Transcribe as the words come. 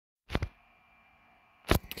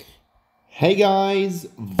Hey guys,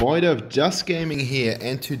 Void of Just Gaming here,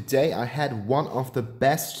 and today I had one of the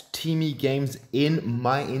best TeeMee games in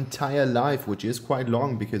my entire life, which is quite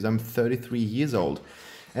long because I'm 33 years old.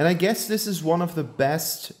 And I guess this is one of the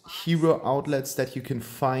best hero outlets that you can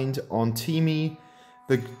find on TeeMee.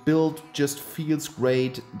 The build just feels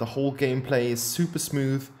great, the whole gameplay is super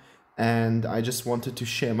smooth, and I just wanted to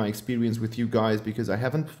share my experience with you guys because I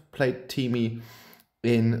haven't played TeeMee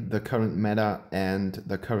in the current meta and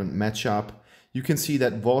the current matchup. You can see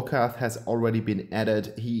that Volkath has already been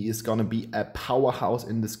added. He is gonna be a powerhouse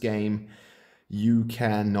in this game. You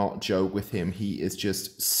cannot joke with him. He is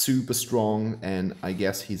just super strong, and I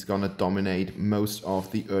guess he's gonna dominate most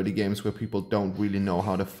of the early games where people don't really know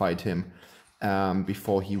how to fight him,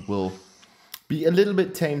 before he will be a little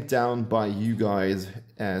bit tamed down by you guys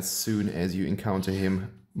as soon as you encounter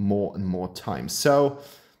him more and more times. So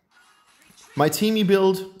my TeeMee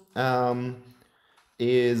build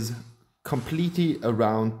is completely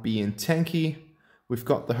around being tanky. We've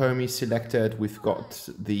got the Hermes selected, we've got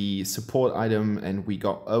the support item, and we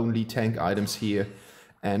got only tank items here.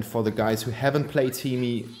 And for the guys who haven't played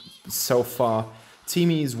TeeMee so far,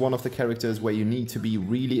 TeeMee is one of the characters where you need to be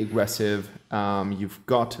really aggressive. You've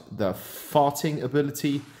got the farting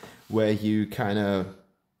ability, where you kind of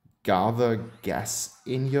gather gas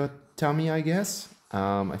in your tummy, I guess.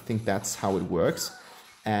 I think that's how it works.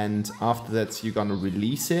 And after that, you're gonna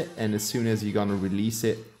release it. And as soon as you're gonna release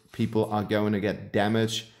it, people are going to get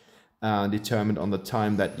damage determined on the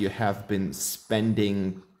time that you have been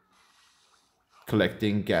spending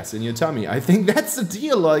collecting gas in your tummy. I think that's the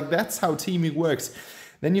deal. Like, that's how TeeMee works.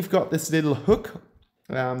 Then you've got this little hook.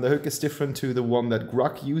 The hook is different to the one that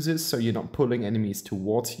Grug uses, so you're not pulling enemies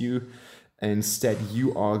towards you. Instead,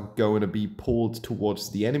 you are going to be pulled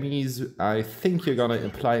towards the enemies. I think you're going to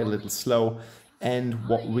apply a little slow. And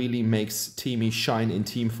what really makes TeeMee shine in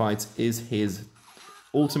team fights is his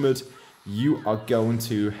ultimate. You are going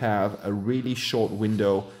to have a really short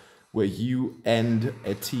window where you and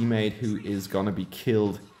a teammate who is going to be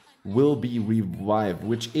killed will be revived,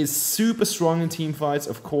 which is super strong in team fights.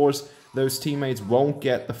 Of course, those teammates won't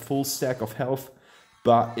get the full stack of health,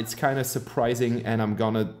 but it's kind of surprising, and I'm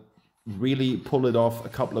going to really pull it off a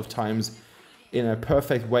couple of times in a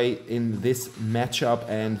perfect way in this matchup,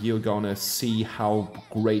 and you're gonna see how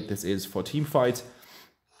great this is for team fights.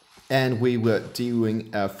 And we were doing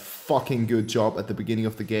a fucking good job at the beginning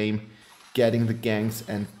of the game, getting the ganks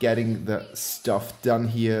and getting the stuff done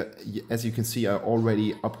here. As you can see, I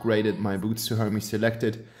already upgraded my boots to Hermes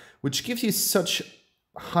selected, which gives you such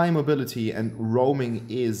high mobility, and roaming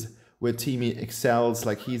is where TeeMee excels.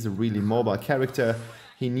 Like, he's a really mobile character.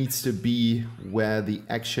 He needs to be where the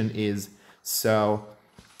action is. So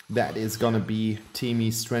that is gonna be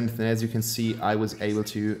TeeMee's strength. And as you can see, I was able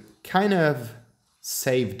to kind of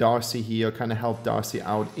save Darcy here, kind of help Darcy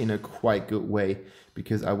out in a quite good way,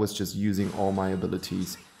 because I was just using all my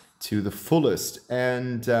abilities to the fullest.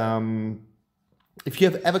 And if you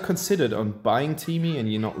have ever considered on buying TeeMee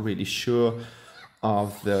and you're not really sure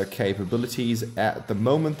of the capabilities at the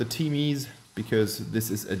moment, the TeeMees, because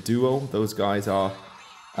this is a duo, those guys are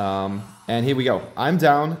and here we go. I'm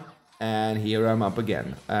down, and here I'm up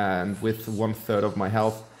again, and with 1/3 of my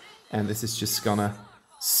health, and this is just gonna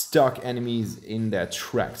stuck enemies in their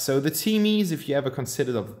track. So the TeeMees, if you ever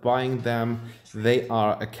considered of buying them, they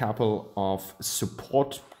are a couple of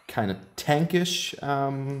support, kind of tankish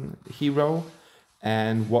hero,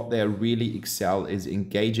 and what they really excel is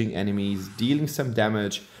engaging enemies, dealing some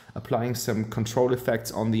damage, applying some control effects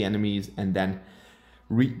on the enemies, and then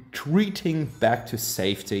retreating back to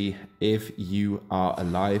safety if you are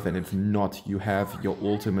alive, and if not, you have your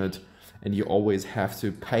ultimate, and you always have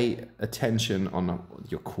to pay attention on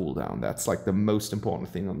your cooldown. That's like the most important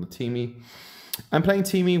thing on the TeeMee. I'm playing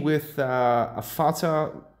TeeMee with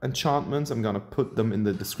Afata enchantments. I'm gonna put them in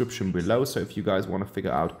the description below, so if you guys want to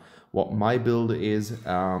figure out what my build is,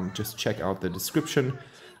 just check out the description.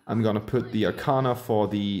 I'm gonna put the Arcana for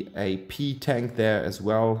the AP tank there as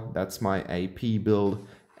well. That's my AP build,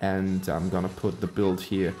 and I'm gonna put the build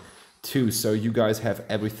here too, so you guys have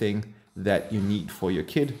everything that you need for your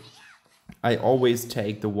kid. I always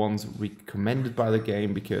take the ones recommended by the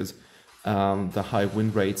game, because the high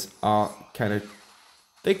win rates are kind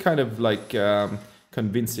of like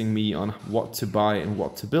convincing me on what to buy and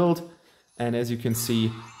what to build. And as you can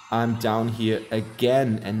see, I'm down here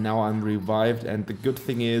again, and now I'm revived. And the good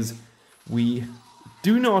thing is, we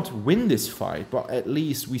do not win this fight, but at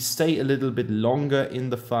least we stay a little bit longer in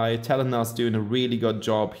the fight. Telena's doing a really good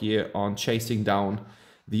job here on chasing down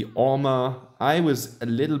the armor. I was a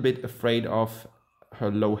little bit afraid of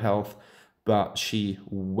her low health, but she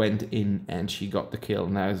went in and she got the kill.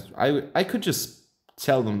 Now, I could just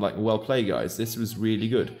tell them, like, well played, guys. This was really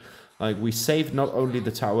good. Like, we saved not only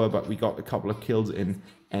the tower, but we got a couple of kills in,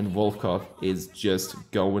 and Volkov is just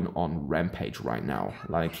going on rampage right now.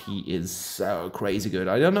 Like, he is so crazy good.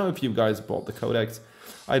 I don't know if you guys bought the codex.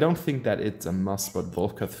 I don't think that it's a must, but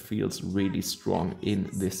Volkov feels really strong in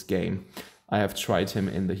this game. I have tried him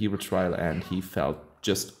in the hero trial, and he felt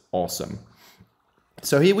just awesome.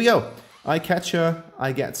 So here we go. I catch her,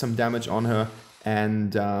 I get some damage on her,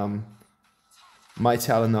 and my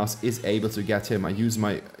Talanos is able to get him. I use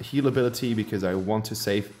my heal ability because I want to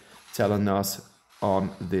save Talanos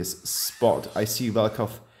on this spot. I see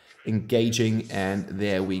Volkov engaging, and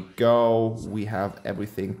there we go. We have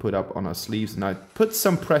everything put up on our sleeves, and I put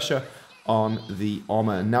some pressure on the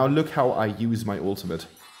armor. Now look how I use my ultimate.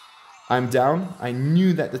 I'm down. I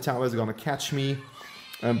knew that the tower is gonna catch me,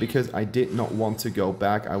 because I did not want to go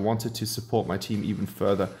back. I wanted to support my team even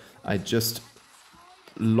further. I just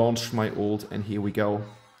launched my ult, and here we go.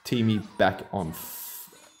 TeeMee back on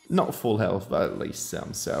not full health, but at least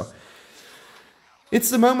some. So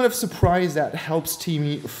it's the moment of surprise that helps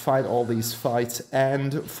TeeMee fight all these fights.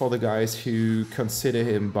 And for the guys who consider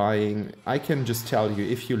him buying, I can just tell you,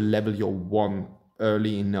 if you level your 1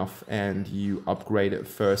 early enough and you upgrade it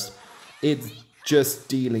first, it's just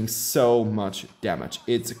dealing so much damage.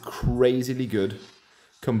 It's crazily good.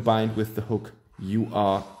 Combined with the hook, you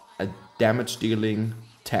are a damage dealing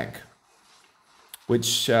tank,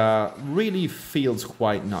 which really feels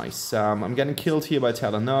quite nice. I'm getting killed here by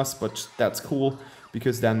Talanos, but that's cool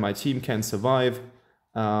because then my team can survive.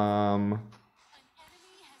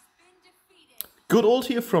 Good ult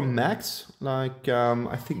here from Max. Like,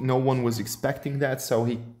 I think no one was expecting that, so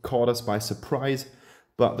he caught us by surprise.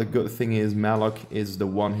 But the good thing is Malok is the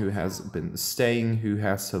one who has been staying, who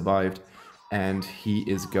has survived, and he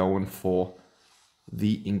is going for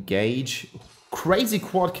the engage. Crazy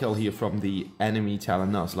quad kill here from the enemy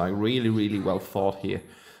Talanos. Like, really well fought here.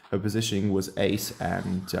 Her positioning was ace,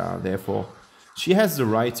 and therefore she has the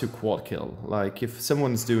right to quad kill. Like, if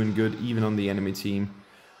someone's doing good, even on the enemy team,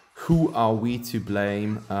 who are we to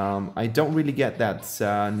blame? I don't really get that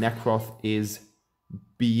Nekroth is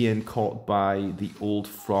being caught by the ult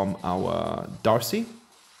from our Darcy,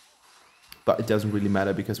 but it doesn't really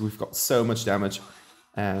matter because we've got so much damage.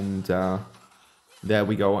 And there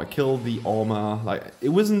we go. I killed the armor. Like, it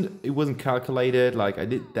wasn't calculated. Like, I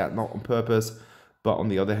did that not on purpose. But on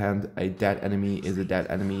the other hand, a dead enemy is a dead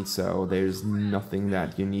enemy, so there's nothing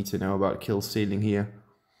that you need to know about kill stealing here.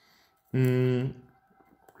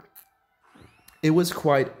 It was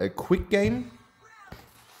quite a quick game,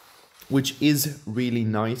 which is really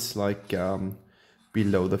nice. Like,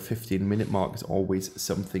 below the 15-minute mark is always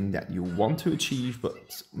something that you want to achieve, but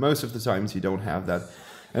most of the times you don't have that.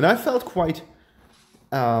 And I felt quite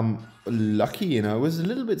lucky, you know. I was a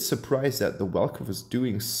little bit surprised that the Velcro was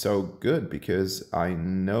doing so good, because I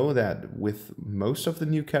know that with most of the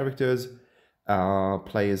new characters,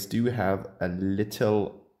 players do have a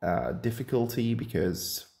little difficulty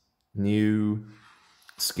because new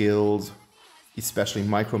skills, especially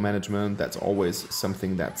micromanagement, that's always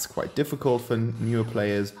something that's quite difficult for newer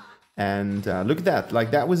players. And look at that,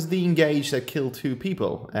 like, that was the engage that killed 2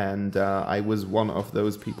 people, and I was one of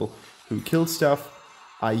those people who killed stuff.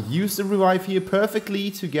 I used the revive here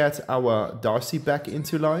perfectly to get our Darcy back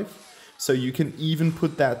into life. So you can even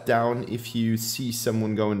put that down if you see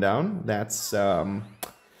someone going down. That's I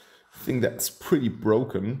think that's pretty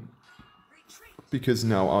broken, because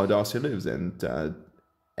now our Darcy lives, and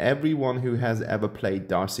everyone who has ever played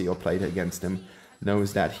Darcy or played against him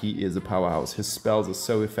knows that he is a powerhouse. His spells are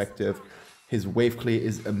so effective. His wave clear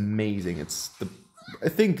is amazing. I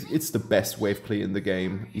think it's the best wave clear in the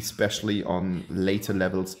game, especially on later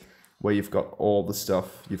levels where you've got all the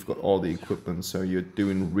stuff, you've got all the equipment, so you're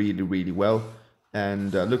doing really well.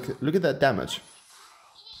 And look at that damage.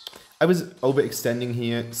 I was overextending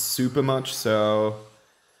here super much, so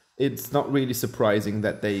it's not really surprising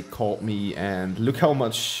that they caught me, and look how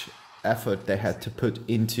much effort they had to put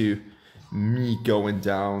into me going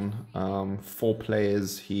down. 4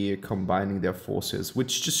 players here combining their forces,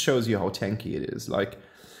 which just shows you how tanky it is. Like,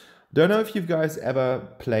 don't know if you guys ever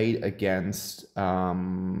played against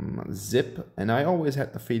Zip, and I always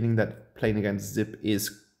had the feeling that playing against Zip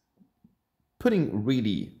is putting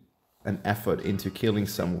really an effort into killing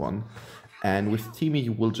someone, and with TeeMee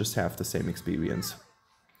you will just have the same experience.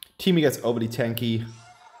 TeeMee gets overly tanky.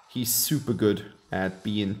 He's super good at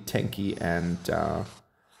being tanky, and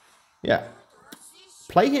yeah,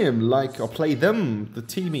 play him, like, or play them, the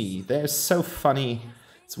TeeMee. They're so funny.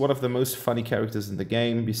 It's one of the most funny characters in the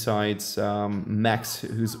game, besides Max,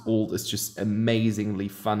 whose ult is just amazingly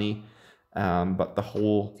funny. But the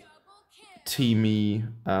whole TeeMee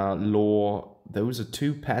lore, those are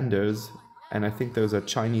 2 pandas, and I think those are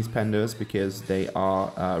Chinese pandas because they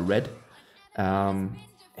are red.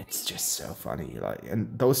 It's just so funny, like,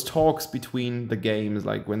 and those talks between the games,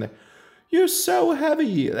 like when you're so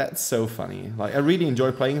heavy, that's so funny. Like, I really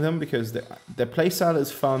enjoy playing them because their playstyle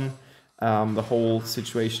is fun. The whole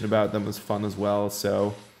situation about them is fun as well.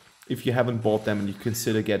 So if you haven't bought them and you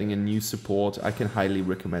consider getting a new support, I can highly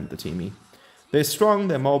recommend the TeeMee. They're strong,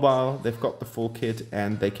 they're mobile, they've got the full kit,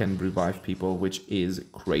 and they can revive people, which is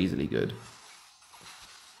crazily good.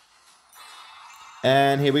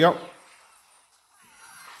 And here we go.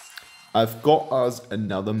 I've got us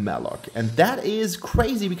another Malok, and that is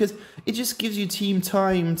crazy because it just gives you team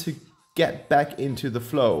time to get back into the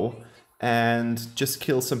flow and just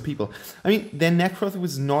kill some people. I mean, their Necroth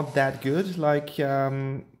was not that good, like,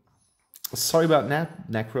 sorry about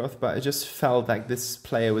Necroth, but I just felt like this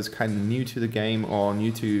player was kind of new to the game or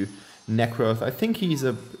new to Necroth. I think he's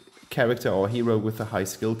a character or hero with a high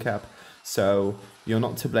skill cap, so you're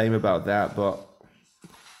not to blame about that, but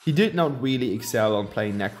he did not really excel on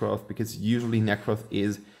playing Necroth because usually Necroth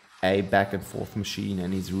is a back and forth machine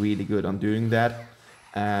and he's really good on doing that.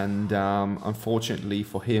 And unfortunately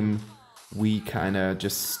for him, we kind of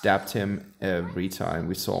just stabbed him every time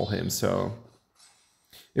we saw him. So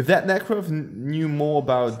if that Necroth knew more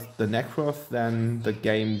about the Necroth, then the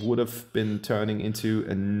game would have been turning into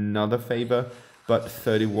another favor. But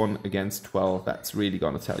 31 against 12, that's really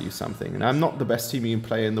going to tell you something. And I'm not the best TeeMee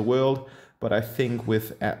player in the world, but I think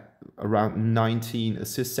with around 19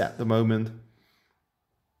 assists at the moment,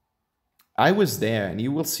 I was there, and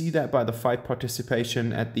you will see that by the fight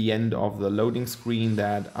participation at the end of the loading screen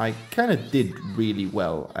that I kind of did really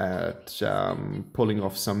well at pulling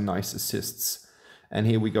off some nice assists. And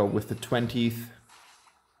here we go with the 20th.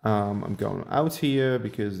 I'm going out here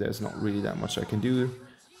because there's not really that much I can do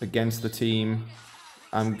against the team.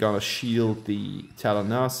 I'm gonna shield the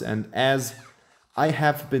Talonus, and as I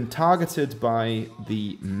have been targeted by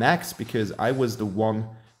the Max because I was the one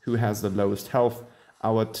who has the lowest health,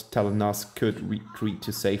 our Talonus could retreat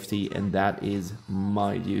to safety, and that is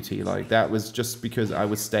my duty. Like, that was just because I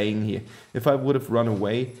was staying here. If I would have run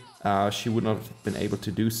away, she would not have been able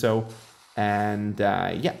to do so. And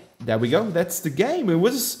yeah, there we go. That's the game. It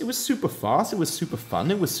was super fast. It was super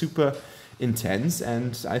fun. It was super intense,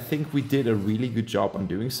 and I think we did a really good job on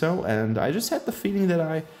doing so. And I just had the feeling that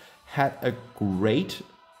I had a great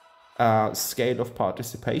scale of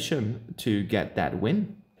participation to get that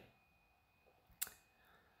win.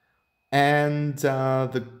 And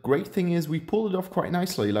the great thing is we pulled it off quite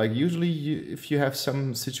nicely. Like, usually if you have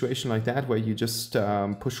some situation like that where you just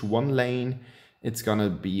push one lane, it's gonna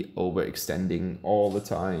be overextending all the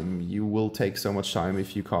time. You will take so much time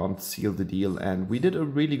if you can't seal the deal. And we did a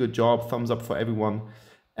really good job. Thumbs up for everyone.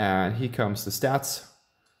 And here comes the stats.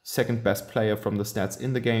 Second best player from the stats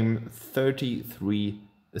in the game, 33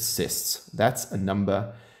 assists. That's a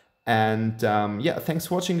number. And yeah, thanks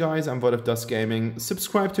for watching, guys. I'm VodFDust Gaming.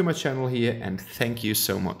 Subscribe to my channel here, and thank you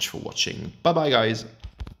so much for watching. Bye bye, guys.